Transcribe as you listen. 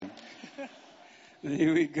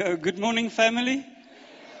There we go. Good morning, family.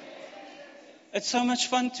 It's so much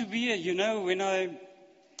fun to be here. You know, when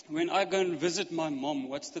I go and visit my mom,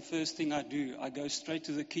 what's the first thing I do? I go straight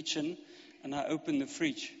to the kitchen and I open the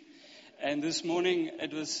fridge. And this morning,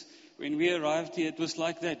 when we arrived here, it was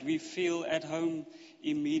like that. We feel at home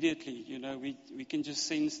immediately. You know, we can just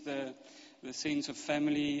sense the sense of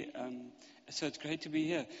family. So it's great to be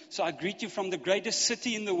here. So I greet you from the greatest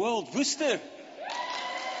city in the world, Worcester.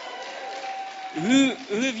 Who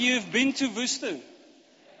of you have been to Worcester?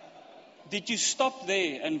 Did you stop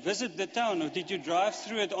there and visit the town, or did you drive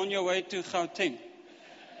through it on your way to Gauteng?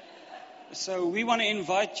 So we want to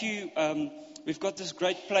invite you. We've got this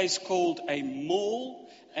great place called a mall,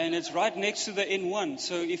 and it's right next to the N1.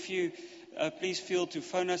 So if you please feel to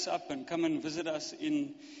phone us up and come and visit us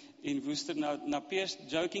in Worcester. Now, Piers,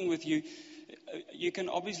 joking with you, you can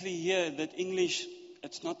obviously hear that English,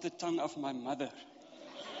 it's not the tongue of my mother.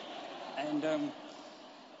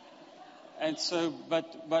 And so, but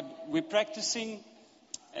we're practicing,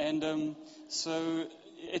 and so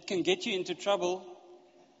it can get you into trouble.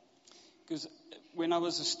 Because when I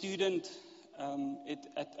was a student,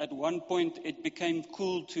 at one point it became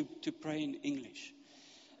cool to pray in English,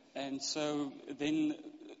 and so then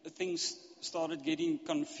things started getting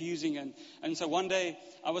confusing, and so one day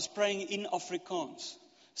I was praying in Afrikaans,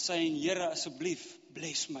 saying, "Here asseblief,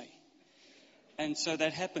 bless me," and so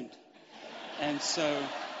that happened. And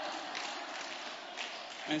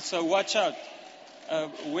so watch out.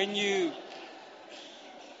 When you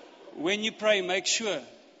pray, make sure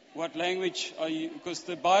what language are you, because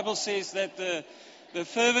the Bible says that the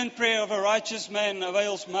fervent prayer of a righteous man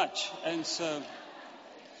avails much. And so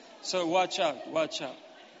watch out.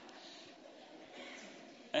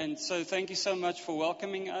 And so thank you so much for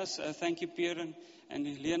welcoming us. Thank you, Pierre and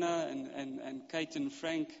Helena and Kate and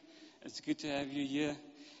Frank. It's good to have you here.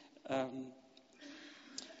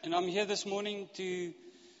 And I'm here this morning to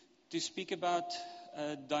speak about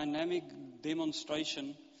dynamic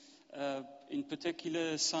demonstration, in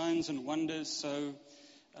particular signs and wonders. So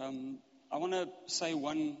I want to say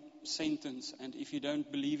one sentence, and if you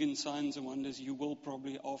don't believe in signs and wonders, you will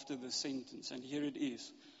probably after the sentence. And here it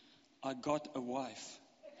is: I got a wife.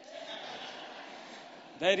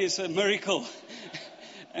 That is a miracle.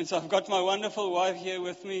 And so I've got my wonderful wife here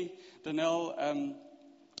with me, Danelle.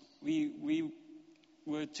 We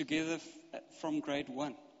were together from grade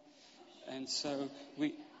 1. And so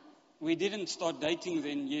we didn't start dating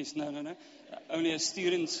then. Yes, no. Only as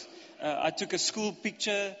students. I took a school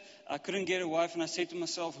picture. I couldn't get a wife, and I said to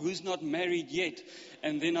myself, who's not married yet?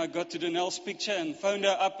 And then I got to Danelle's picture and phoned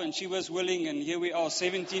her up, and she was willing, and here we are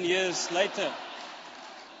 17 years later.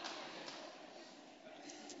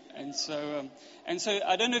 And so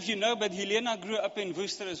I don't know if you know, but Helena grew up in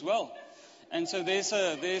Worcester as well. And so there's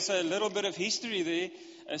a little bit of history there.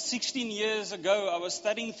 16 years ago, I was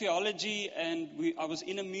studying theology, and I was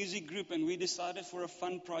in a music group, and we decided for a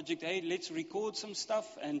fun project, hey, let's record some stuff.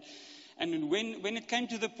 And when it came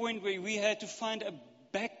to the point where we had to find a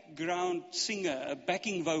background singer,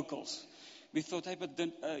 backing vocals, we thought, hey, but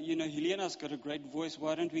Helena's got a great voice.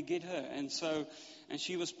 Why don't we get her? And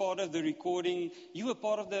she was part of the recording. You were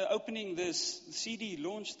part of the opening this CD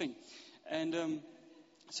launch thing, and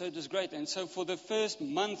so it was great. And so for the first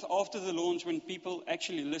month after the launch, when people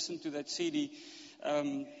actually listened to that CD,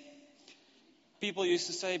 people used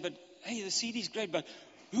to say, but hey, the CD's great, but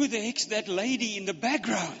who the heck's that lady in the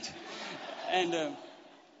background? And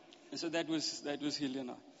so that was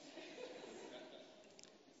Helena.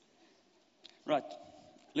 Right,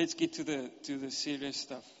 let's get to the serious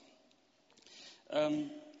stuff.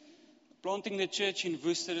 Planting the church in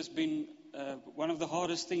Worcester has been one of the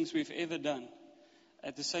hardest things we've ever done.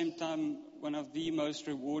 At the same time, one of the most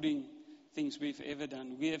rewarding things we've ever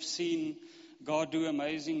done. We have seen God do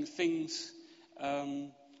amazing things,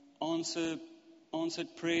 answered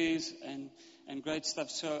prayers and great stuff.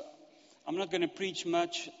 So I'm not going to preach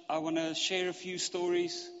much. I want to share a few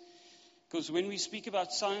stories. Because when we speak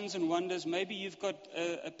about signs and wonders, maybe you've got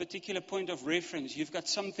a particular point of reference. You've got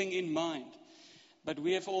something in mind. But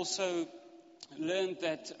we have also learned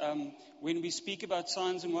that when we speak about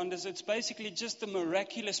signs and wonders, it's basically just the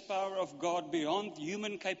miraculous power of God beyond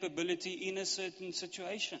human capability in a certain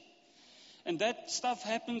situation. And that stuff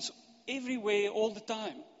happens everywhere all the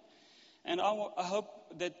time. And I hope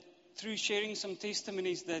that through sharing some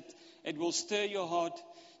testimonies that it will stir your heart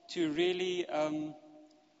to really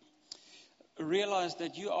realize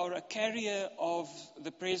that you are a carrier of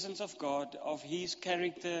the presence of God, of His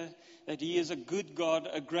character, that He is a good God,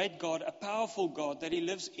 a great God, a powerful God, that He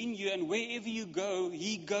lives in you, and wherever you go,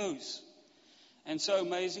 He goes. And so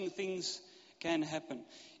amazing things can happen.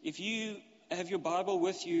 If you have your Bible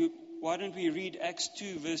with you, why don't we read Acts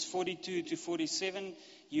 2, verse 42 to 47?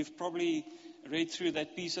 You've probably read through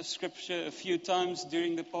that piece of scripture a few times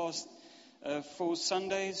during the past 4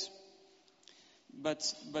 Sundays. But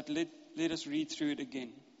let us read through it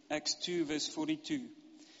again. Acts 2, verse 42.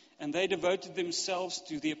 And they devoted themselves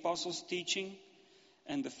to the apostles' teaching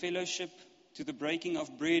and the fellowship, to the breaking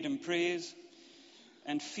of bread and prayers.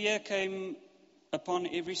 And fear came upon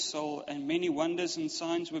every soul, and many wonders and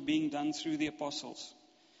signs were being done through the apostles.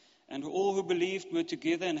 And all who believed were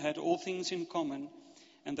together and had all things in common.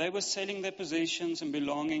 And they were selling their possessions and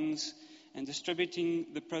belongings and distributing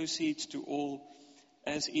the proceeds to all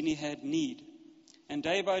as any had need. And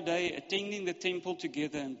day by day, attending the temple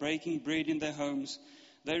together and breaking bread in their homes,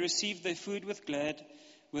 they received their food with glad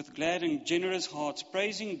and generous hearts,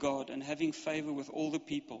 praising God and having favor with all the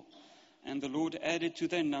people. And the Lord added to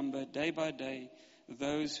their number day by day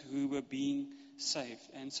those who were being saved.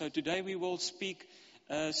 And so today we will speak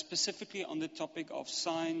specifically on the topic of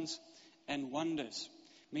signs and wonders.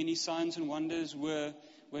 Many signs and wonders were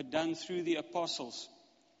done through the apostles.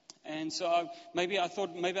 And so I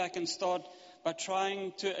thought maybe I can start by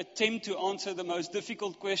trying to attempt to answer the most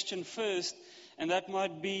difficult question first. And that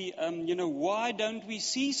might be, why don't we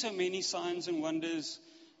see so many signs and wonders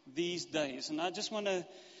these days? And I just want to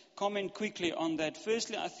comment quickly on that.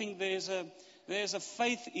 Firstly, I think there's a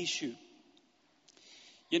faith issue.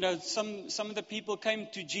 Some of the people came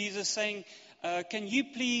to Jesus saying, can you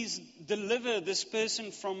please deliver this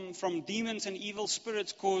person from demons and evil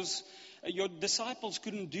spirits, because your disciples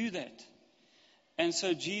couldn't do that. And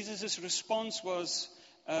so Jesus' response was,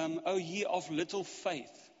 oh, ye of little faith.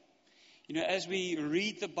 As we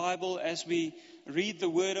read the Bible, as we read the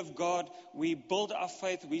Word of God, we build our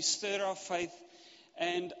faith, we stir our faith.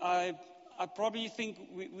 And I probably think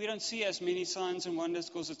we don't see as many signs and wonders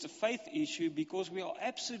because it's a faith issue, because we are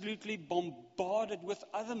absolutely bombarded with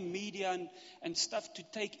other media and stuff to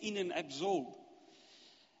take in and absorb.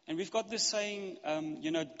 And we've got this saying,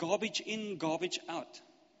 garbage in, garbage out.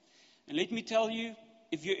 And let me tell you,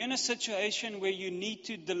 if you're in a situation where you need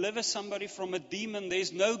to deliver somebody from a demon,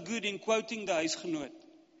 there's no good in quoting the huisgenoot.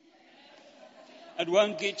 It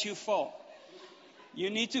won't get you far. You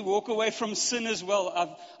need to walk away from sin as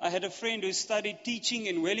well. I had a friend who studied teaching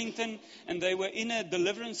in Wellington, and they were in a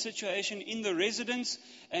deliverance situation in the residence,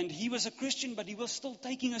 and he was a Christian, but he was still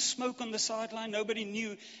taking a smoke on the sideline. Nobody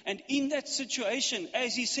knew. And in that situation,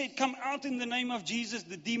 as he said, come out in the name of Jesus,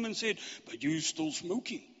 the demon said, but you're still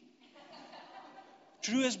smoking.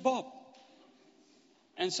 True as Bob.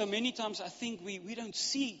 And so many times I think we don't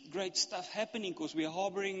see great stuff happening because we're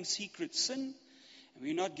harboring secret sin. And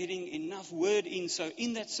we're not getting enough word in. So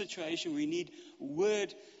in that situation, we need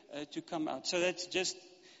word to come out. So that's just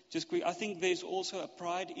quick. I think there's also a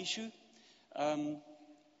pride issue.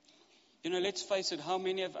 Let's face it, how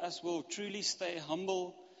many of us will truly stay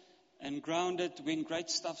humble and grounded when great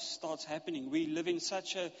stuff starts happening? We live in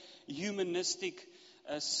such a humanistic,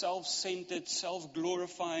 self-centered,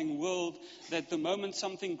 self-glorifying world that the moment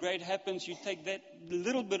something great happens, you take that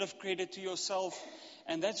little bit of credit to yourself,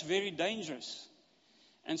 and that's very dangerous.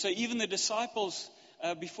 And so even the disciples,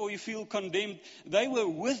 before you feel condemned, they were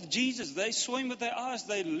with Jesus. They saw him with their eyes.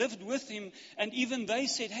 They lived with him. And even they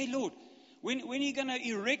said, hey, Lord, when are you going to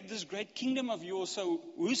erect this great kingdom of yours? So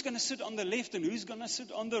who's going to sit on the left and who's going to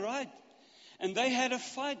sit on the right? And they had a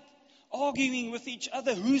fight, arguing with each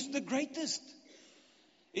other. Who's the greatest?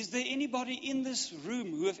 Is there anybody in this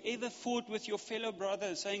room who have ever fought with your fellow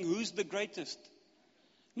brother saying, who's the greatest?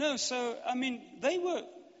 No, so, they were,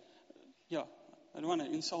 I don't want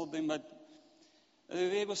to insult them, but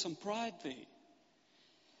there was some pride there.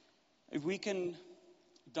 If we can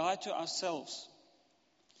die to ourselves.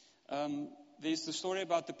 There's the story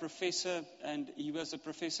about the professor, and he was a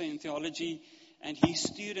professor in theology, and his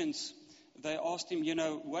students, they asked him,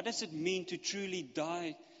 what does it mean to truly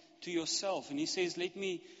die to yourself? And he says, let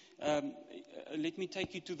me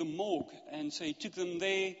take you to the morgue. And so he took them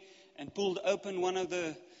there and pulled open one of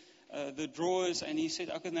the drawers, and he said,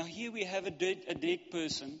 okay, now here we have a dead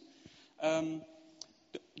person.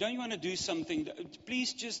 Don't you want to do something?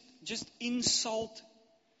 Please just insult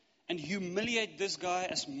and humiliate this guy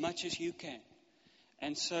as much as you can.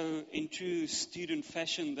 And so in true student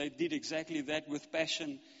fashion, they did exactly that with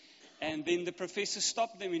passion. And then the professor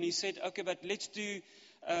stopped them and he said, okay, but let's do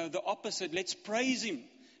the opposite. Let's praise him.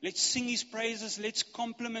 Let's sing his praises. Let's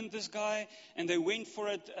compliment this guy. And they went for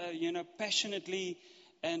it, passionately.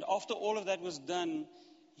 And after all of that was done,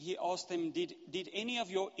 he asked them, did any of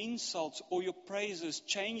your insults or your praises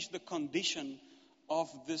change the condition of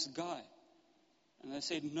this guy? And they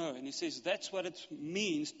said, no. And he says, that's what it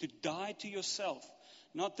means to die to yourself.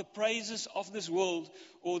 Not the praises of this world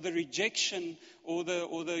or the rejection or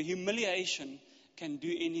the humiliation can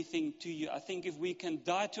do anything to you. I think if we can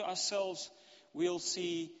die to ourselves, we'll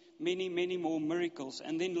see many, many more miracles.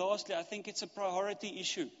 And then lastly, I think it's a priority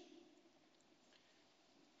issue.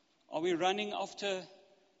 Are we running after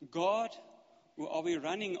God, or are we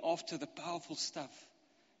running after the powerful stuff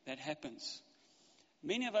that happens?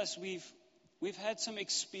 Many of us, we've had some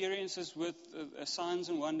experiences with signs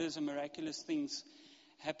and wonders and miraculous things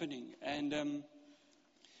happening. And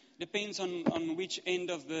depends on which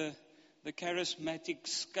end of the charismatic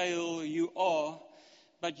scale you are,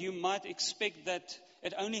 but you might expect that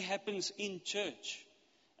it only happens in church,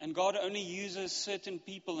 and God only uses certain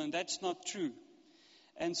people, and that's not true.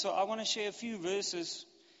 And so I want to share a few verses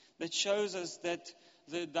that shows us that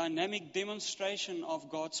the dynamic demonstration of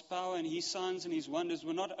God's power and His signs and His wonders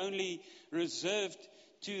were not only reserved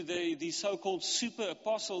to the so-called super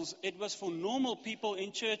apostles, it was for normal people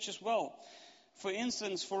in church as well. For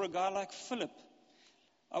instance, for a guy like Philip,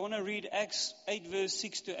 I want to read Acts 8 verse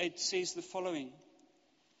 6 to 8 says the following.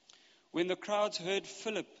 When the crowds heard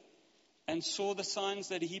Philip and saw the signs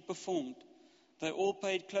that he performed, they all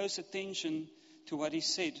paid close attention to what he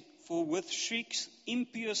said. For with shrieks,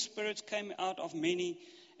 impure spirits came out of many,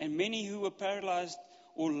 and many who were paralyzed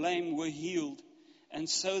or lame were healed. And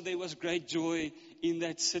so there was great joy in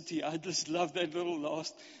that city. I just love that little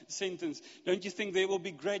last sentence. Don't you think there will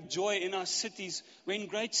be great joy in our cities when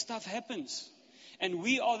great stuff happens? And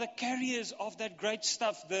we are the carriers of that great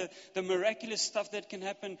stuff, the miraculous stuff that can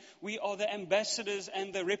happen. We are the ambassadors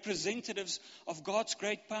and the representatives of God's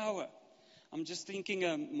great power. I'm just thinking,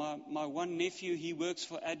 my one nephew, he works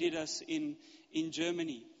for Adidas in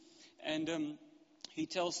Germany. And he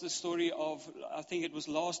tells the story of, I think it was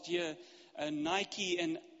last year, Nike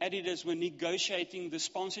and Adidas were negotiating the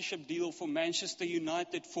sponsorship deal for Manchester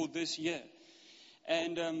United for this year.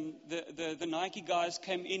 And the Nike guys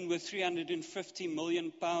came in with £350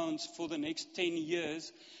 million for the next 10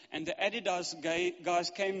 years. And the Adidas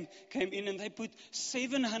guys came in and they put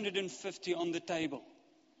 750 on the table.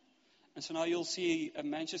 And so now you'll see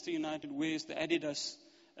Manchester United wears the Adidas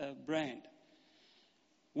brand.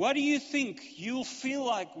 What do you think you'll feel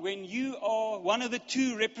like when you are one of the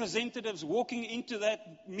two representatives walking into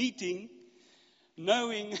that meeting,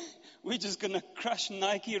 knowing we're just going to crush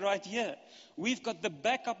Nike right here? We've got the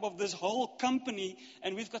backup of this whole company,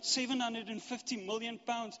 and we've got £750 million.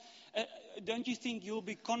 Don't you think you'll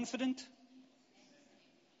be confident?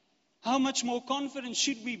 How much more confident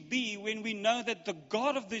should we be when we know that the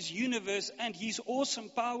God of this universe and His awesome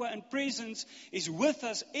power and presence is with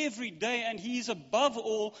us every day, and He is above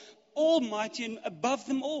all, almighty and above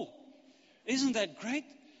them all? Isn't that great?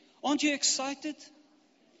 Aren't you excited?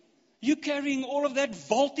 You're carrying all of that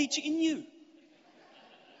voltage in you.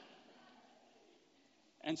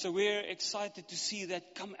 And so we're excited to see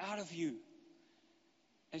that come out of you.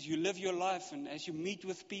 As you live your life and as you meet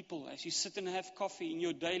with people, as you sit and have coffee in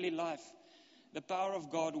your daily life, the power of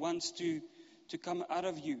God wants to come out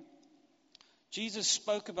of you. Jesus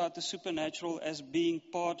spoke about the supernatural as being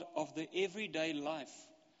part of the everyday life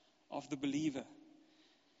of the believer.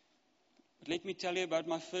 But let me tell you about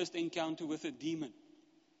my first encounter with a demon.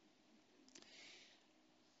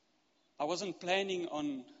 I wasn't planning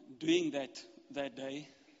on doing that day.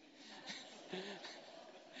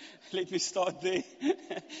 Let me start there.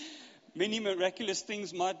 Many miraculous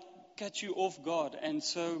things might catch you off guard. And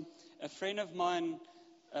so a friend of mine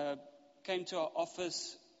came to our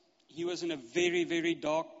office. He was in a very, very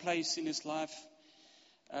dark place in his life.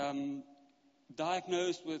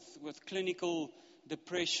 Diagnosed with clinical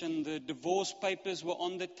depression. The divorce papers were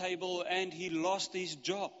on the table and he lost his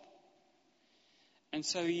job. And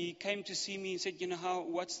so he came to see me and said,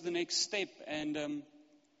 what's the next step? And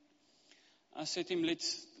I said to him,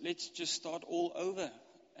 let's just start all over.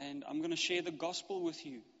 And I'm going to share the gospel with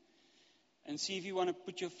you. And see if you want to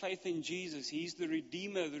put your faith in Jesus. He's the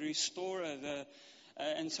Redeemer, the Restorer.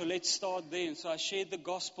 And so let's start there. And so I shared the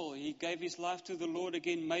gospel. He gave his life to the Lord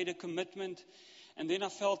again, made a commitment. And then I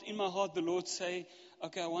felt in my heart the Lord say,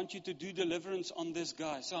 okay, I want you to do deliverance on this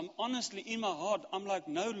guy. So I'm honestly in my heart, I'm like,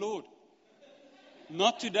 no, Lord.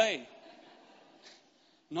 Not today.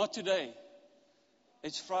 Not today.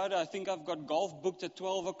 It's Friday. I think I've got golf booked at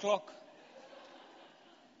 12 o'clock.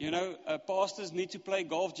 Pastors need to play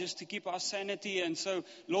golf just to keep our sanity. And so,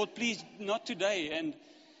 Lord, please, not today.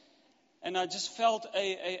 And I just felt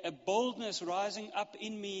a boldness rising up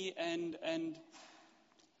in me. And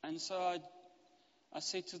so I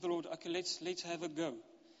said to the Lord, okay, let's have a go.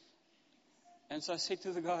 And so I said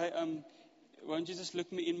to the guy, won't you just look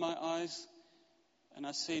me in my eyes? And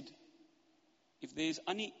I said, if there's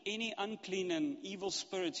any unclean and evil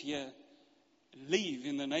spirits here, leave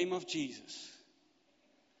in the name of Jesus.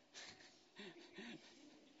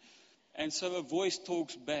 And so a voice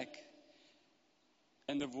talks back.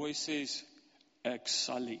 And the voice says, Ek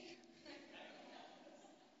sal.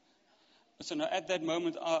 So now at that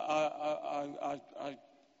moment,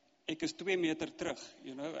 ek is 2 meter terug,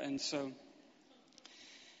 and so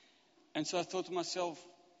I thought to myself,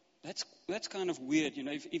 that's kind of weird,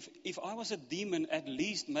 if I was a demon, at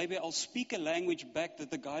least maybe I'll speak a language back that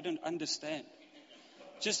the guy don't understand,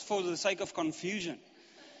 just for the sake of confusion.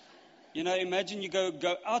 Imagine you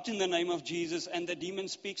go out in the name of Jesus and the demon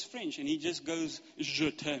speaks French and he just goes, Je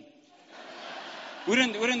t'aime.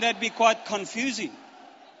 Wouldn't that be quite confusing?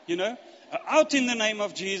 Out in the name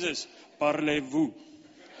of Jesus, parlez-vous.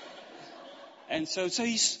 And so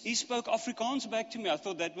he spoke Afrikaans back to me. I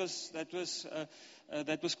thought that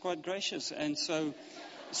was quite gracious. And so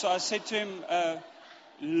I said to him,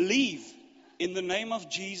 leave in the name of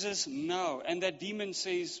Jesus now. And that demon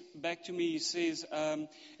says back to me, he says,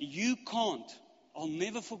 you can't. I'll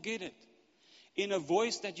never forget it. In a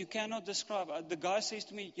voice that you cannot describe. The guy says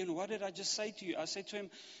to me, what did I just say to you? I said to him,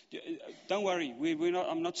 don't worry,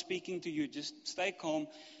 I'm not speaking to you. Just stay calm.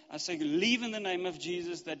 I say, leave in the name of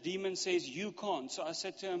Jesus. That demon says, you can't. So I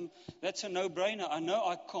said to him, that's a no-brainer. I know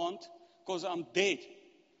I can't because I'm dead.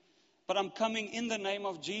 But I'm coming in the name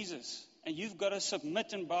of Jesus. And you've got to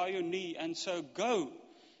submit and bow your knee. And so go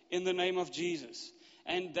in the name of Jesus.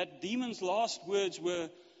 And that demon's last words were,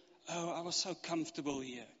 I was so comfortable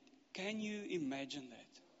here. Can you imagine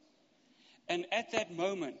that? And at that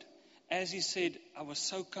moment, as he said, I was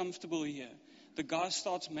so comfortable here, the guy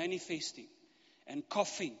starts manifesting and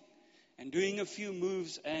coughing and doing a few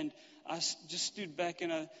moves, and I just stood back,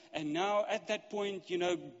 and now at that point,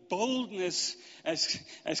 boldness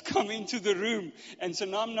has come into the room, and so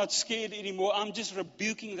now I'm not scared anymore. I'm just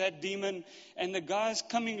rebuking that demon, and the guy's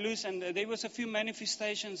coming loose, and there was a few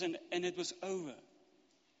manifestations, and it was over.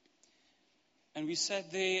 And we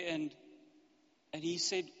sat there, and he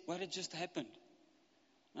said, what had just happened?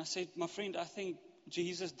 And I said, my friend, I think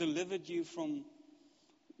Jesus delivered you from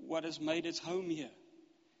what has made its home here.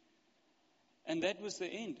 And that was the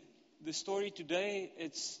end. The story today,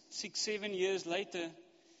 it's 6-7 years later.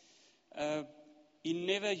 He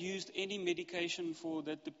never used any medication for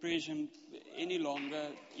that depression any longer.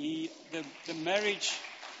 The marriage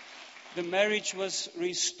was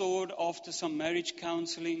restored after some marriage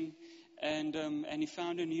counseling. And he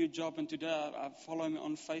found a new job, and today I follow him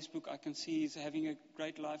on Facebook. I can see he's having a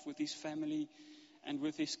great life with his family and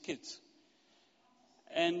with his kids.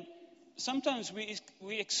 And sometimes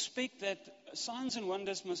we expect that signs and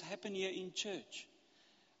wonders must happen here in church.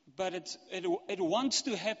 But it wants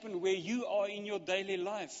to happen where you are in your daily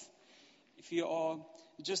life, if you are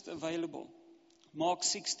just available. Mark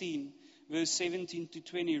 16, verse 17 to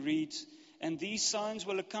 20 reads, and these signs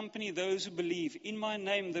will accompany those who believe. In my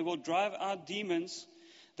name they will drive out demons.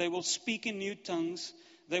 They will speak in new tongues.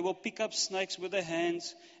 They will pick up snakes with their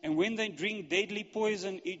hands. And when they drink deadly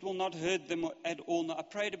poison, it will not hurt them at all. Now, I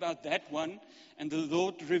prayed about that one. And the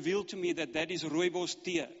Lord revealed to me that is rooibos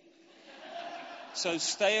tea. So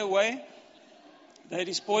stay away. That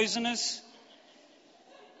is poisonous.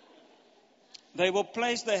 They will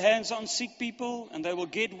place their hands on sick people and they will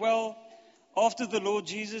get well. After the Lord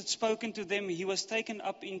Jesus had spoken to them, he was taken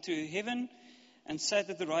up into heaven and sat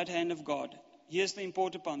at the right hand of God. Here's the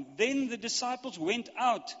important part. Then the disciples went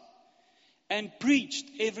out and preached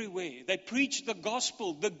everywhere. They preached the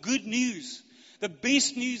gospel, the good news, the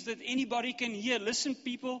best news that anybody can hear. Listen,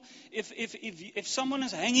 people, if someone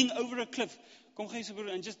is hanging over a cliff, kom gee broer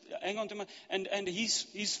and just hang on to me, and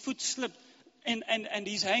his foot slipped. And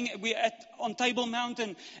he's hanging. We're on Table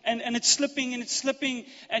Mountain, and it's slipping,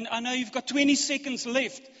 and I know you've got 20 seconds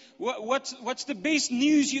left. What's the best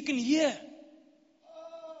news you can hear?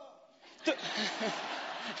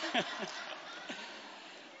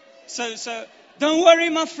 So don't worry,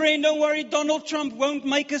 my friend. Don't worry. Donald Trump won't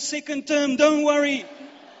make a second term. Don't worry.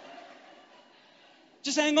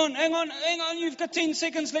 Just hang on. You've got 10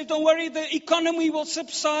 seconds left. Don't worry. The economy will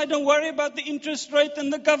subside. Don't worry about the interest rate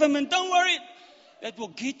and the government. Don't worry. That will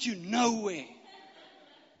get you nowhere.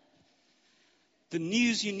 The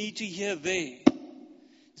news you need to hear there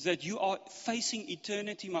is that you are facing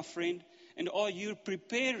eternity, my friend. And are you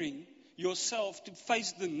preparing yourself to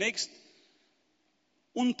face the next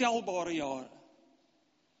ontelbare jare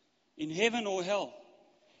in heaven or hell?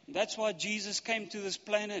 And that's why Jesus came to this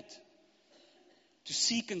planet, to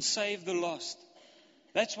seek and save the lost.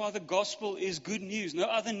 That's why the gospel is good news. No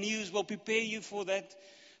other news will prepare you for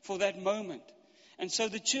that moment. And so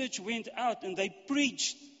the church went out and they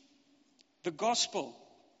preached the gospel.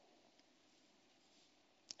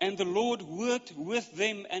 And the Lord worked with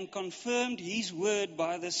them and confirmed His word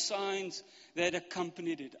by the signs that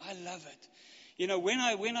accompanied it. I love it. You know, when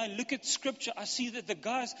I look at Scripture, I see that the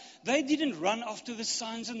guys, they didn't run after the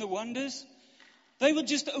signs and the wonders. They were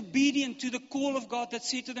just obedient to the call of God that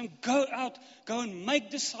said to them, go out, go and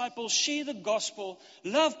make disciples, share the gospel,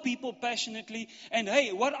 love people passionately. And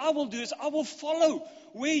hey, what I will do is I will follow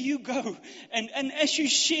where you go. And as you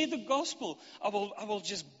share the gospel, I will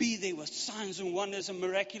just be there with signs and wonders and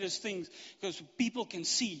miraculous things. Because people can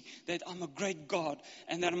see that I'm a great God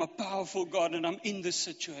and that I'm a powerful God and I'm in this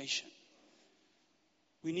situation.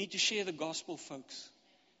 We need to share the gospel, folks.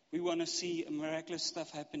 We want to see miraculous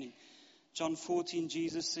stuff happening. John 14,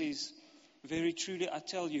 Jesus says, very truly I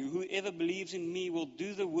tell you, whoever believes in me will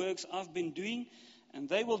do the works I've been doing, and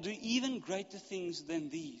they will do even greater things than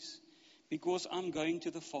these, because I'm going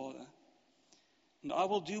to the Father. And I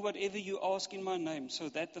will do whatever you ask in my name, so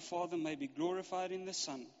that the Father may be glorified in the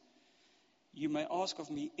Son. You may ask of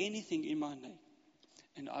me anything in my name,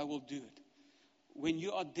 and I will do it. When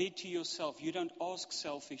you are dead to yourself, you don't ask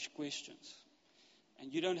selfish questions,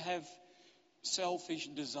 and you don't have selfish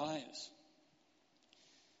desires.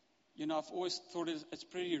 You know, I've always thought it's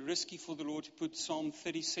pretty risky for the Lord to put Psalm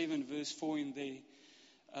 37 verse 4 in there.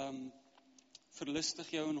 Verlustig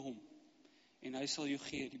jou in hom, en hy sal jou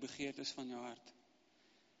gee die begeertes van jou hart.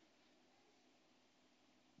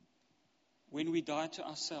 When we die to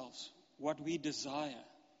ourselves, what we desire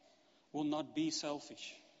will not be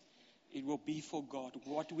selfish. It will be for God.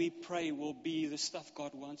 What we pray will be the stuff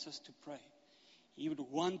God wants us to pray. He would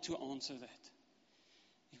want to answer that.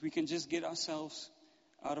 If we can just get ourselves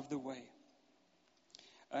out of the way.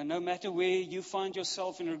 No matter where you find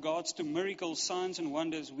yourself in regards to miracles, signs and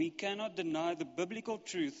wonders, we cannot deny the biblical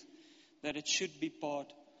truth that it should be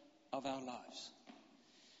part of our lives.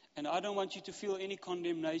 And I don't want you to feel any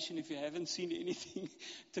condemnation if you haven't seen anything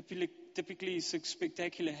typically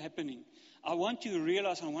spectacular happening. I want you to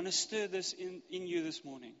realize, I want to stir this in you this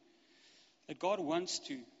morning, that God wants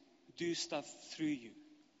to do stuff through you.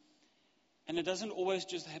 And it doesn't always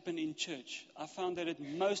just happen in church. I found that it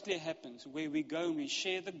mostly happens where we go and we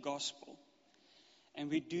share the gospel. And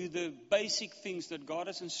we do the basic things that God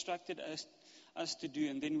has instructed us to do.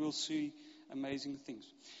 And then we'll see amazing things.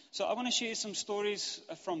 So I want to share some stories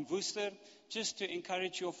from Worcester just to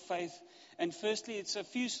encourage your faith. And firstly, it's a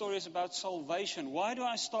few stories about salvation. Why do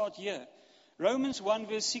I start here? Romans 1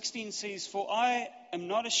 verse 16 says, for I am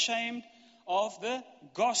not ashamed of the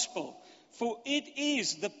gospel. For it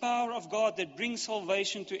is the power of God that brings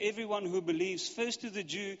salvation to everyone who believes, first to the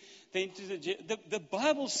Jew, then to the Jew. The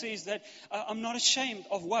Bible says that I'm not ashamed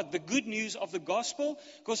of what? The good news of the gospel,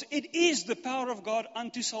 because it is the power of God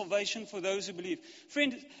unto salvation for those who believe.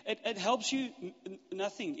 Friend, it helps you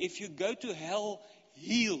nothing if you go to hell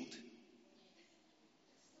healed.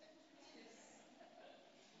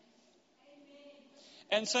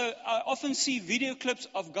 And so I often see video clips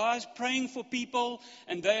of guys praying for people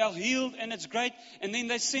and they are healed and it's great. And then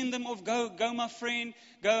they send them off, go my friend,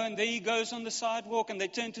 go. And there he goes on the sidewalk and they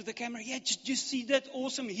turn to the camera. Yeah, just see that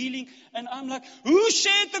awesome healing. And I'm like, who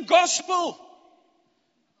shared the gospel?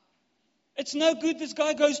 It's no good this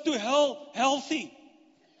guy goes to hell healthy.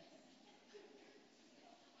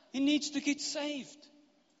 He needs to get saved.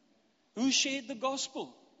 Who shared the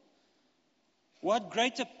gospel? What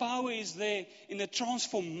greater power is there in the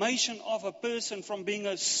transformation of a person from being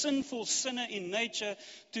a sinful sinner in nature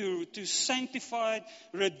to sanctified,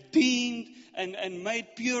 redeemed, and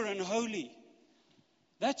made pure and holy?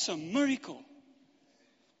 That's a miracle.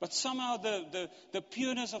 But somehow the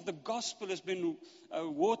pureness of the gospel has been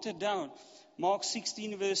watered down. Mark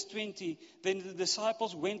 16 verse 20, then the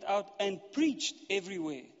disciples went out and preached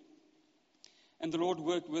everywhere. And the Lord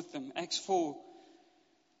worked with them. Acts 4.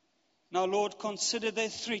 Now, Lord, consider their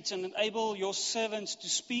threats and enable your servants to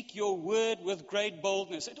speak your word with great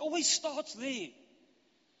boldness. It always starts there.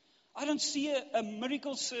 I don't see a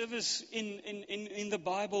miracle service in the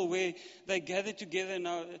Bible where they gather together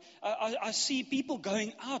now. I see people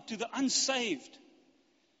going out to the unsaved,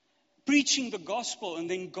 preaching the gospel, and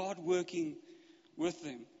then God working with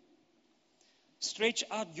them. Stretch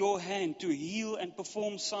out your hand to heal and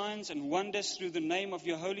perform signs and wonders through the name of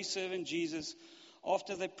your holy servant Jesus.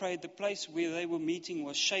 After they prayed, the place where they were meeting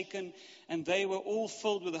was shaken, and they were all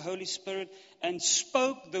filled with the Holy Spirit and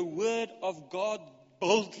spoke the word of God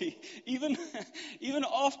boldly. Even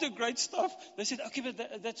after great stuff, they said, okay,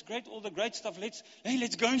 but that's great, all the great stuff. Let's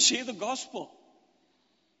go and share the gospel.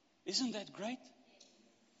 Isn't that great?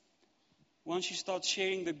 Once you start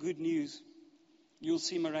sharing the good news, you'll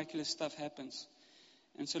see miraculous stuff happens.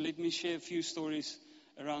 And so let me share a few stories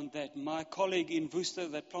around that. My colleague in Worcester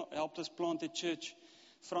that helped us plant the church,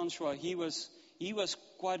 Francois, he was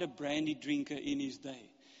quite a brandy drinker in his day.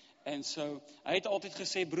 And so, hy het altyd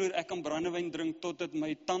gesê, broer, ek kan brandewyn drink totdat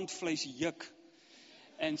my tandvleis juk.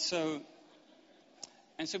 And so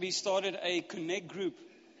we started a connect group.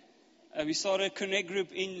 We started a connect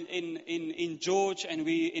group in George, and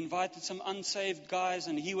we invited some unsaved guys,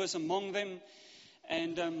 and he was among them.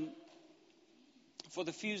 And for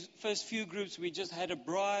the first few groups, we just had a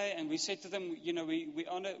braai, and we said to them,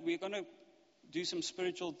 we're going to do some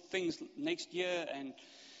spiritual things next year.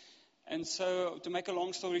 And so, to make a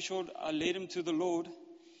long story short, I led them to the Lord,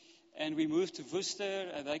 and we moved to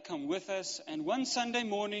Worcester, and they come with us. And one Sunday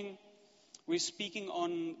morning, we're speaking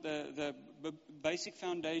on the basic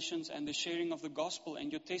foundations and the sharing of the gospel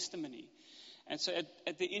and your testimony. And so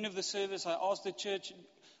at the end of the service, I asked the church,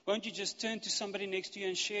 won't you just turn to somebody next to you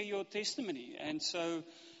and share your testimony? And so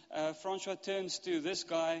Francois turns to this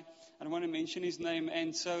guy. I don't want to mention his name.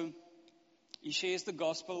 And so he shares the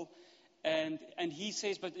gospel. And he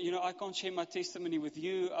says, but I can't share my testimony with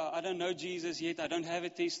you. I don't know Jesus yet. I don't have a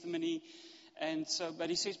testimony. And so, but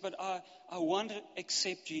he says, but I want to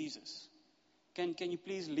accept Jesus. Can you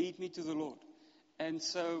please lead me to the Lord? And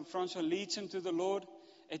so Francois leads him to the Lord.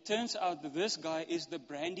 It turns out that this guy is the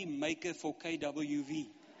brandy maker for KWV.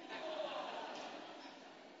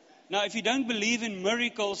 Now, if you don't believe in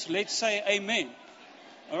miracles, let's say amen.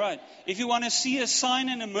 All right. If you want to see a sign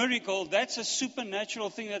and a miracle, that's a supernatural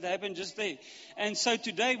thing that happened just there. And so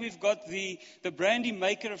today we've got the brandy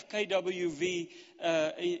maker of KWV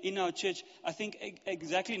in our church. I think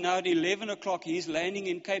exactly now at 11 o'clock, he's landing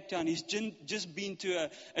in Cape Town. He's just been to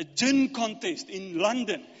a gin contest in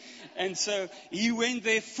London. And so he went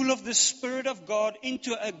there full of the Spirit of God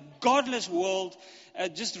into a godless world,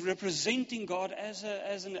 just representing God as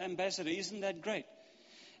an ambassador. Isn't that great?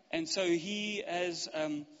 And so he has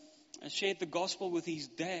shared the gospel with his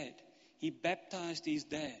dad. He baptized his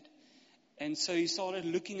dad. And so he started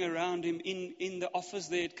looking around him in the office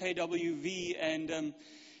there at KWV.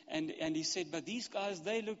 And he said, but these guys,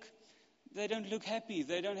 they don't look happy.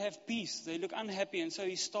 They don't have peace. They look unhappy. And so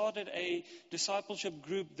he started a discipleship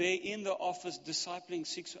group there in the office, discipling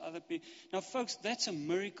 6 other people. Now, folks, that's a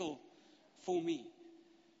miracle for me.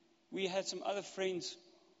 We had some other friends.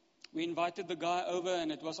 We invited the guy over,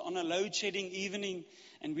 and it was on a load-shedding evening,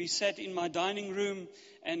 and we sat in my dining room,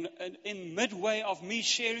 and in midway of me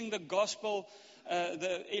sharing the gospel,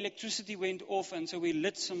 the electricity went off, and so we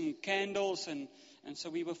lit some candles, and so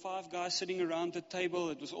we were 5 guys sitting around the table.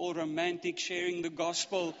 It was all romantic, sharing the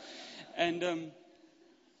gospel, and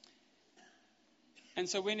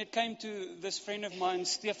so when it came to this friend of mine,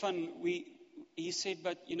 Stefan, he said,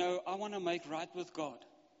 but I want to make right with God.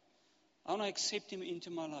 I want to accept him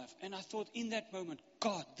into my life. And I thought in that moment,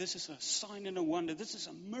 God, this is a sign and a wonder. This is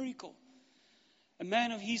a miracle. A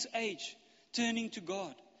man of his age turning to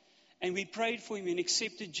God. And we prayed for him and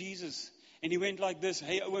accepted Jesus. And he went like this,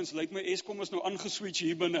 hey ouwens, lyk my Eskom is nou aangeswitch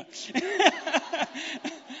hier binne.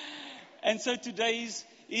 And so today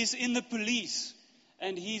he's in the police.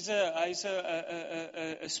 And he's a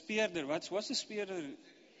speerder. What's a speerder?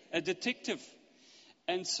 A detective.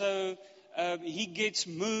 And so he gets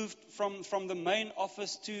moved from the main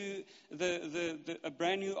office to a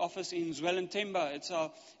brand new office in Zwelintemba. It's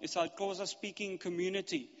our Xhosa speaking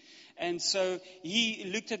community. And so he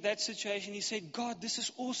looked at that situation. He said, God, this is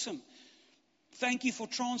awesome. Thank you for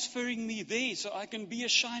transferring me there so I can be a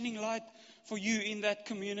shining light for you in that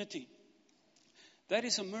community. That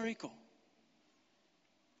is a miracle.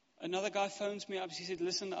 Another guy phones me up. He said,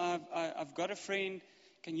 listen, I've got a friend.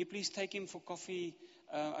 Can you please take him for coffee?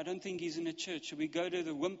 I don't think he's in a church. So we go to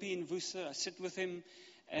the Wimpy in Worcester. I sit with him,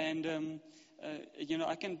 and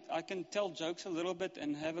I can tell jokes a little bit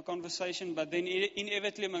and have a conversation, but then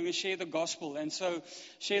inevitably I'm going to share the gospel. And so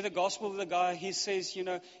share the gospel with the guy. He says,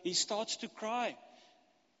 he starts to cry,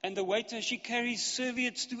 and the waiter, she carries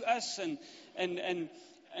serviettes to us, and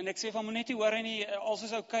ek sê van net nie worry nie, alles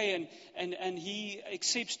is okay, and he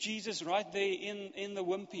accepts Jesus right there in the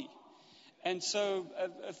Wimpy. And so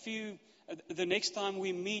the next time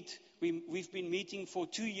we meet, we've been meeting for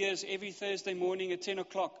 2 years every Thursday morning at 10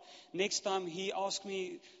 o'clock. Next time he asked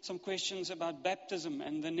me some questions about baptism,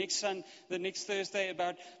 and the next Thursday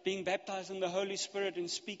about being baptized in the Holy Spirit and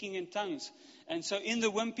speaking in tongues. And so in the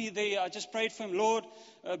Wimpy there, I just prayed for him, Lord,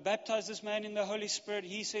 baptize this man in the Holy Spirit.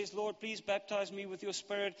 He says, Lord, please baptize me with your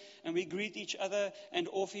Spirit. And we greet each other, and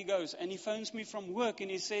off he goes. And he phones me from work, and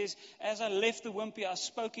he says, as I left the Wimpy, I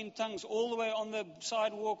spoke in tongues all the way on the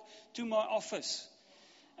sidewalk to my office.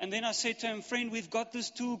 And then I said to him, friend, we've got this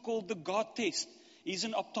tool called the God test. He's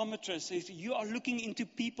an optometrist. You are looking into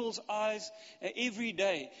people's eyes every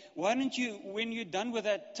day. Why don't you, when you're done with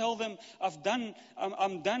that, tell them,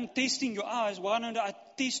 I'm done testing your eyes. Why don't I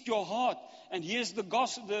test your heart? And here's the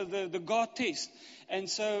God test. And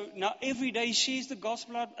so now every day he shares the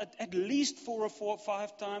gospel out at least 4 or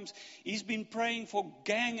 5 times. He's been praying for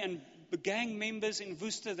gang members in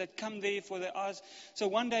Worcester that come there for their eyes. So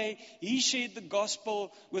one day he shared the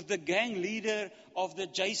gospel with the gang leader of the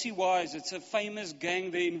JCYs. It's a famous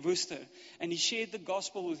gang there in Worcester. And he shared the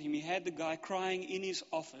gospel with him. He had the guy crying in his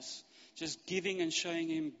office, just giving and showing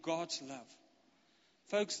him God's love.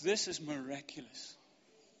 Folks, this is miraculous.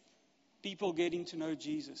 People getting to know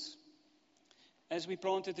Jesus. As we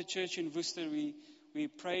planted the church in Worcester, we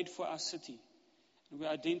prayed for our city. We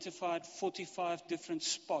identified 45 different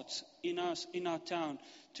spots in our town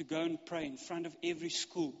to go and pray in front of every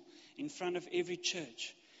school, in front of every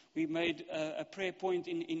church. We made a prayer point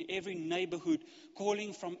in every neighborhood,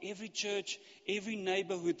 calling from every church, every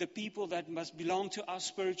neighborhood, the people that must belong to our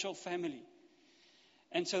spiritual family.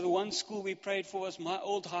 And so the one school we prayed for was my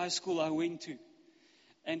old high school I went to.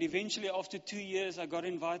 And eventually, after 2 years, I got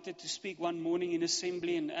invited to speak one morning in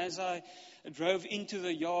assembly. And as I drove into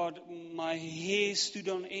the yard, my hair stood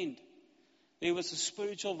on end. There was a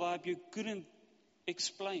spiritual vibe you couldn't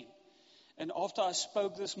explain. And after I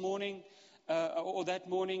spoke this morning,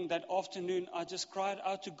 that afternoon, I just cried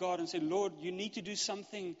out to God and said, Lord, you need to do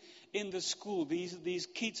something in the school. These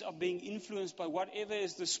kids are being influenced by whatever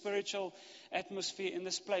is the spiritual atmosphere in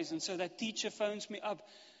this place. And so that teacher phones me up.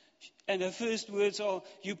 And her first words are,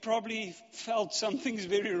 you probably felt something's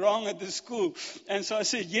very wrong at the school. And so I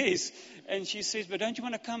said, yes. And she says, but don't you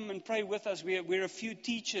want to come and pray with us? We're a few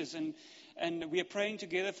teachers and we are praying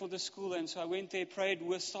together for the school. And so I went there,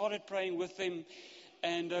 started praying with them.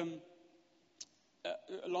 And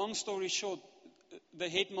long story short, the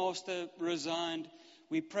headmaster resigned.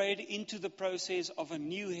 We prayed into the process of a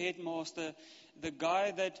new headmaster. The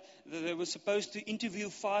guy that they were supposed to interview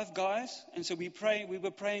 5 guys. And so we were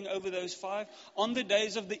praying over those 5. On the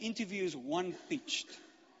days of the interviews, 1 pitched.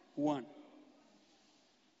 1.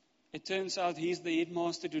 It turns out he's the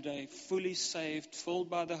headmaster today, fully saved, filled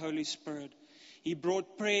by the Holy Spirit. He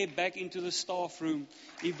brought prayer back into the staff room.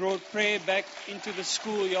 He brought prayer back into the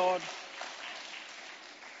schoolyard.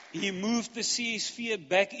 He moved the CSV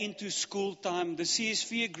back into school time. The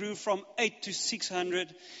CSV grew from 8 to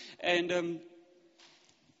 600.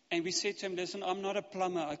 And we said to him, listen, I'm not a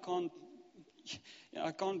plumber. I can't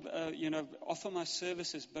offer my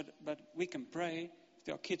services, but we can pray. If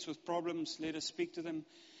there are kids with problems, let us speak to them.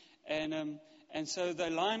 And so they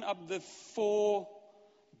line up the 4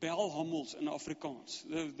 belhammels in Afrikaans.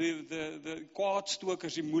 The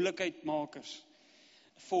kwaadstokers, die moeilikheidmakers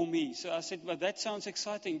for me. So I said, well, that sounds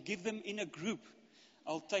exciting. Give them in a group.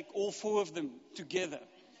 I'll take all 4 of them together.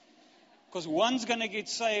 Because one's going to get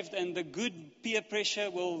saved and the good peer pressure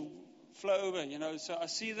will flow over, So I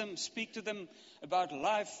see them, speak to them about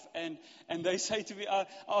life. And they say to me, I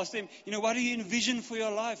ask them, what do you envision for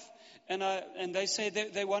your life? And they say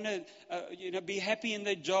they want to, be happy in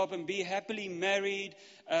their job and be happily married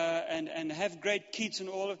and have great kids and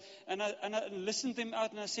all of. And I listened them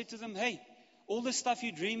out and I said to them, hey, all the stuff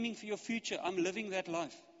you're dreaming for your future, I'm living that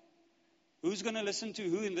life. Who's going to listen to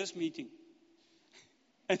who in this meeting?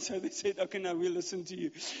 And so they said, okay, now we'll listen to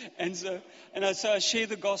you. And so I share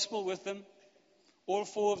the gospel with them. All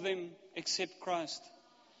 4 of them accept Christ.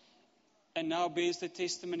 And now bears the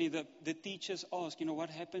testimony that the teachers ask, what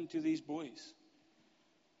happened to these boys?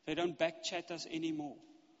 They don't backchat us anymore.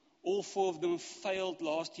 All 4 of them failed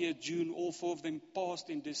last year, June. All 4 of them passed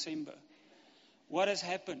in December. What has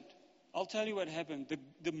happened? I'll tell you what happened.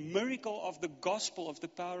 The miracle of the gospel of the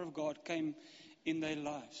power of God came in their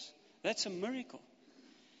lives. That's a miracle.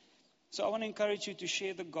 So I want to encourage you to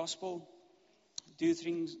share the gospel, do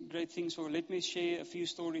great things for. Let me share a few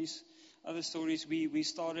stories, other stories. We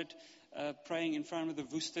started praying in front of the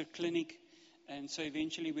Worcester Clinic. And so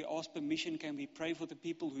eventually we asked permission, can we pray for the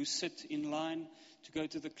people who sit in line to go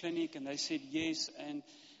to the clinic? And they said yes.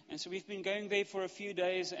 And so we've been going there for a few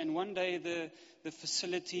days. And one day the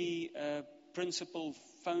facility principal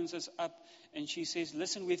phones us up and she says,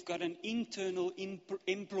 listen, we've got an internal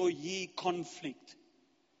employee conflict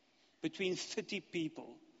between 30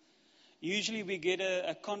 people. Usually we get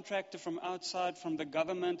a contractor from outside, from the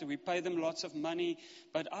government, and we pay them lots of money.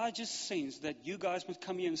 But I just sense that you guys must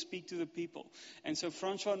come here and speak to the people. And so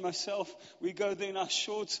Francois and myself, we go there in our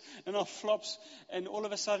shorts and our flops, and all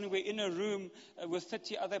of a sudden we're in a room with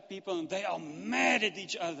 30 other people, and they are mad at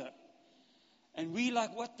each other. And we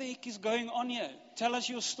like, what the heck is going on here? Tell us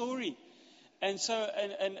your story. And so,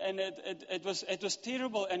 it was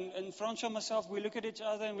terrible. And Francois and myself, we look at each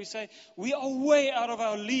other and we say, we are way out of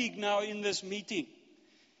our league now in this meeting.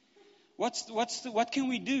 What can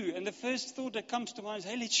we do? And the first thought that comes to mind is,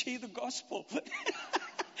 hey, let's share the gospel.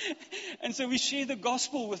 And so we share the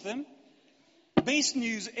gospel with them. Best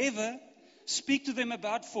news ever. Speak to them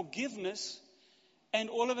about forgiveness. And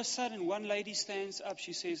all of a sudden, one lady stands up.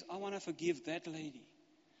 She says, I want to forgive that lady.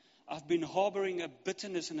 I've been harboring a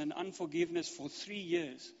bitterness and an unforgiveness for 3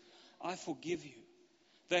 years. I forgive you.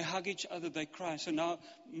 They hug each other, they cry. So now,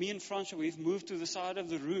 me and Francois, we've moved to the side of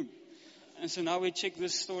the room. And so now we check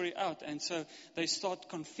this story out. And so they start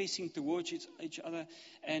confessing towards each other.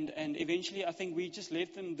 And eventually, I think we just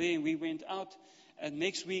left them there and we went out. And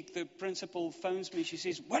next week, the principal phones me. She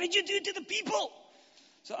says, what did you do to the people?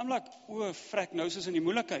 So I'm like, oh, frak, nou soos in die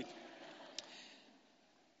moeilikheid.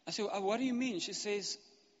 I said, what do you mean? She says,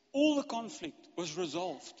 all the conflict was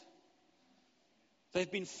resolved.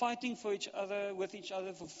 They've been fighting with each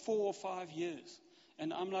other for 4 or 5 years.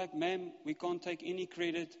 And I'm like, ma'am, we can't take any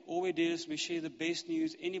credit. All we do is we share the best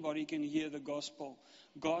news. Anybody can hear the gospel.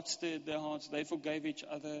 God stirred their hearts. They forgave each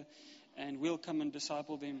other. And we'll come and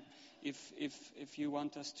disciple them if you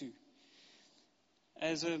want us to.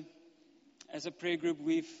 As a prayer group,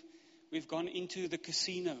 we've gone into the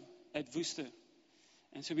casino at Worcester.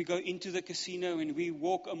 And so we go into the casino and we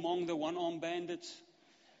walk among the one-armed bandits,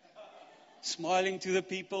 smiling to the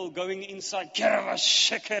people, going inside. Devil,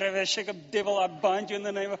 I bind you in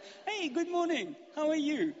the name of... Hey, good morning. How are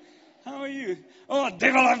you? How are you? Oh,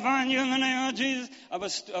 devil, I bind you in the name of Jesus. I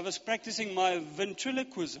was practicing my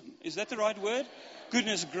ventriloquism. Is that the right word?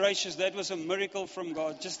 Goodness gracious, that was a miracle from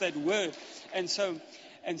God. Just that word. And so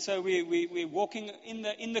we're walking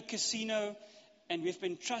in the casino, and we've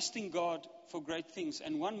been trusting God for great things.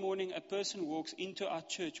 And one morning, a person walks into our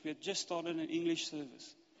church. We had just started an English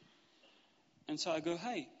service. And so I go,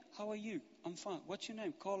 hey, how are you? I'm fine. What's your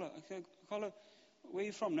name? Carla. I go, Carla, where are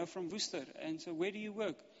you from? No, from Worcester. And so, where do you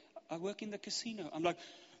work? I work in the casino. I'm like,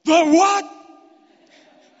 the what?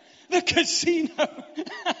 The casino.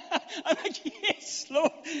 I'm like, yes,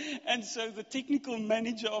 Lord. And so the technical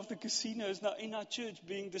manager of the casino is now in our church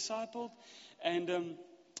being discipled. And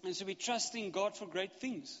so we're trusting God for great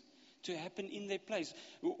things to happen in their place.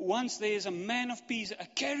 Once there is a man of peace, a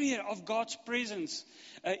carrier of God's presence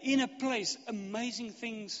in a place, amazing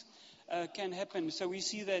things can happen. So we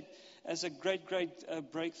see that as a great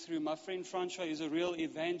breakthrough. My friend Francois is a real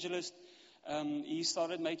evangelist. He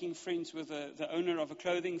started making friends with the owner of a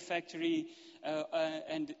clothing factory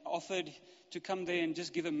and offered to come there and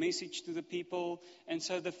just give a message to the people. And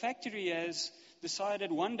so the factory has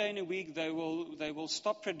decided one day in a week they will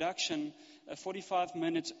stop production 45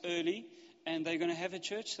 minutes early, and they're going to have a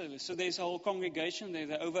church service. So there's a whole congregation there.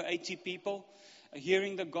 There are over 80 people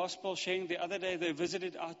hearing the gospel, sharing. The other day they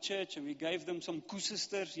visited our church and we gave them some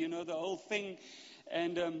koesisters, the whole thing.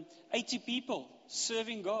 And 80 people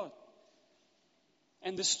serving God.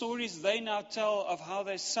 And the stories they now tell of how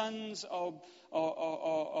their sons are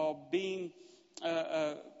being,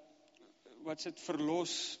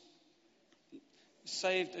 verlos,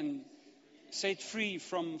 saved and set free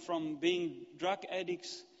from being drug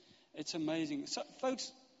addicts. It's amazing. So,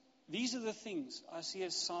 folks, these are the things I see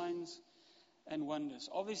as signs and wonders.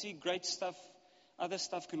 Obviously, great stuff, other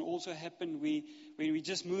stuff can also happen. When we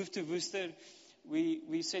just moved to Worcester,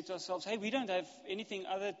 we said to ourselves, hey, we don't have anything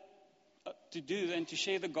other to do than to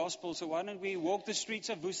share the gospel. So why don't we walk the streets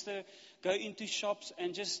of Worcester, go into shops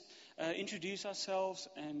and just introduce ourselves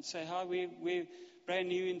and say, hi, we're brand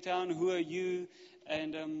new in town. Who are you?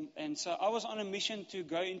 And so I was on a mission to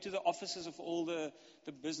go into the offices of all the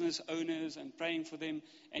business owners and praying for them.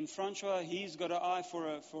 And Francois, he's got an eye for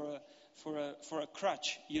a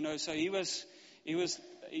crutch, So he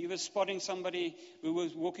was spotting somebody who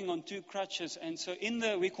was walking on 2 crutches. And so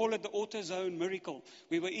we call it the AutoZone miracle.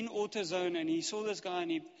 We were in AutoZone and he saw this guy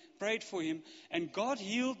and he prayed for him. And God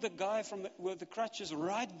healed the guy with the crutches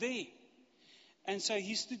right there. And so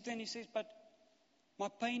he stood there and he says, but my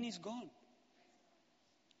pain is gone.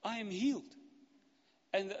 I am healed.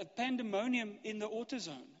 And a pandemonium in the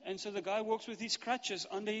AutoZone. And so the guy walks with his crutches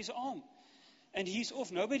under his arm. And he's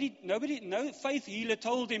off. No faith healer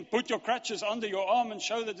told him, put your crutches under your arm and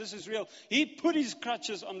show that this is real. He put his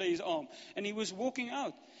crutches under his arm. And he was walking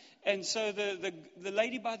out. And so the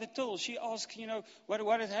lady by the till, she asked,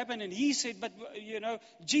 what had happened? And he said, but,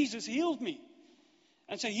 Jesus healed me.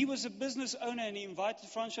 And so he was a business owner and he invited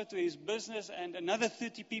Francois to his business. And another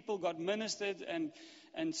 30 people got ministered.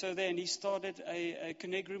 And so then he started a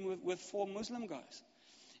connect room with 4 Muslim guys.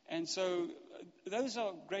 And so those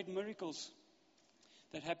are great miracles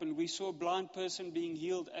that happened. We saw a blind person being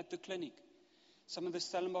healed at the clinic. Some of the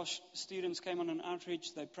Stellenbosch students came on an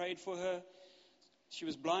outreach. They prayed for her. She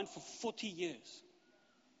was blind for 40 years.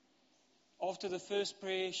 After the first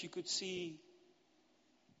prayer, she could see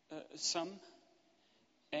some.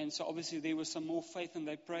 And so obviously there was some more faith, and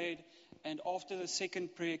they prayed. And after the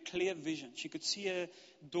second prayer, clear vision. She could see a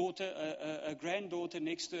daughter, a granddaughter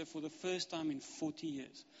next to her for the first time in 40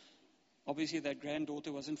 years. Obviously that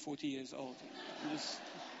granddaughter wasn't 40 years old.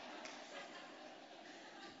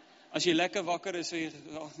 As jy lekker wakker is,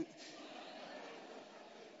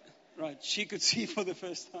 right, she could see for the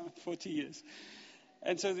first time in 40 years.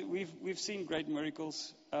 And so we've seen great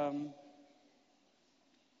miracles. I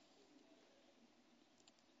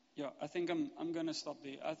think I'm going to stop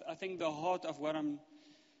there. I think the heart of what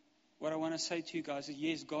I want to say to you guys is,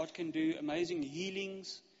 yes, God can do amazing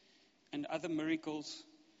healings and other miracles,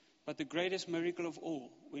 but the greatest miracle of all,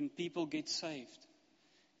 when people get saved,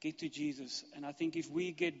 get to Jesus. And I think if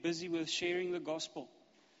we get busy with sharing the gospel,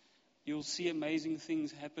 you'll see amazing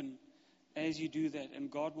things happen as you do that, and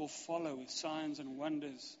God will follow with signs and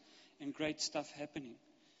wonders and great stuff happening.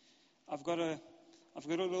 I've got a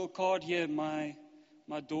little card here. My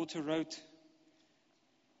daughter wrote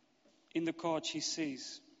in the card. She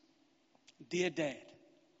says, "Dear Dad,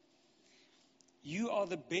 you are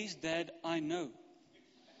the best dad I know."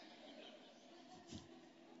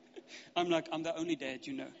 I'm the only dad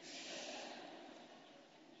you know.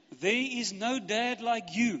 "There is no dad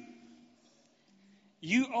like you.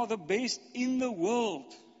 You are the best in the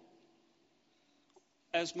world."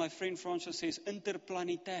 As my friend Francois says,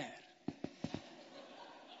 interplanetair.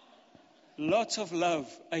 Lots of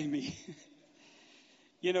love, Amy.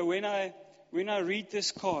 When I read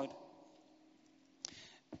this card,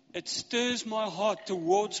 it stirs my heart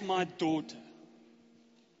towards my daughter.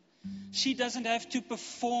 She doesn't have to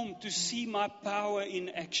perform to see my power in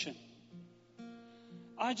action.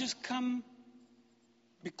 I just come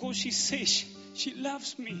because she says she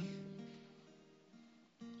loves me.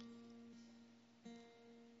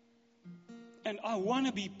 And I want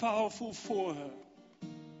to be powerful for her.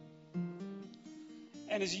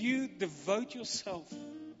 And as you devote yourself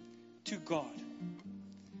to God,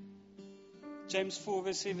 James 4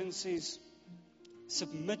 verse 7 says,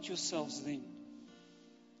 submit yourselves then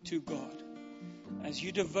to God. As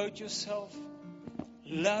you devote yourself,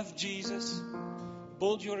 love Jesus,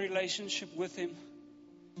 build your relationship with Him,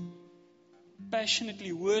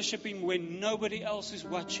 passionately worship Him when nobody else is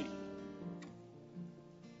watching,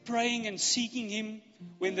 praying and seeking Him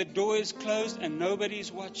when the door is closed and nobody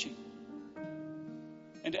is watching.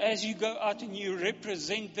 And as you go out and you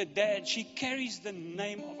represent the dad, she carries the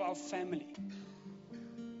name of our family.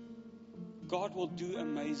 God will do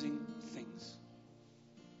amazing things.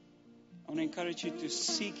 I want to encourage you to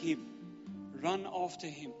seek Him, run after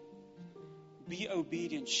Him, be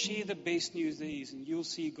obedient, share the best news there is, and you'll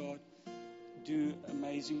see God do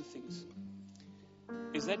amazing things.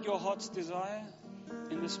 Is that your heart's desire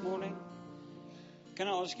in this morning? Can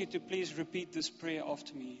I ask you to please repeat this prayer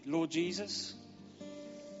after me? Lord Jesus,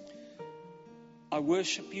 I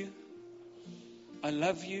worship You. I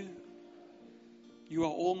love You. You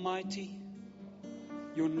are almighty.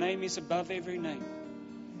 Your name is above every name.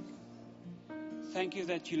 Thank You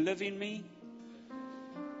that You live in me.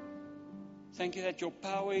 Thank You that Your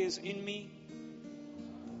power is in me.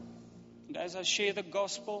 And as I share the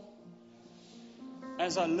gospel,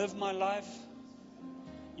 as I live my life,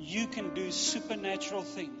 You can do supernatural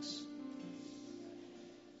things.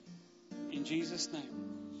 In Jesus' name.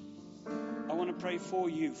 I want to pray for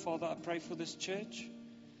you. Father, I pray for this church.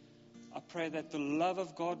 I pray that the love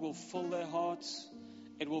of God will fill their hearts.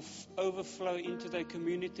 It will overflow into their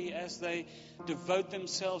community as they devote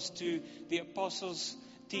themselves to the apostles'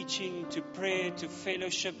 teaching, to prayer, to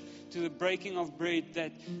fellowship, to the breaking of bread,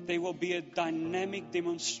 that there will be a dynamic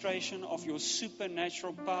demonstration of Your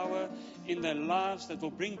supernatural power in their lives that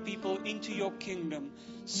will bring people into Your kingdom,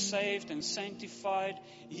 saved and sanctified,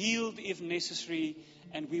 healed if necessary,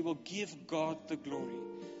 and we will give God the glory.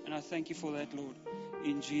 And I thank You for that, Lord.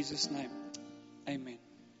 In Jesus' name, amen.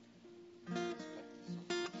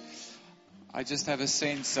 I just have a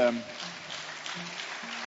sense...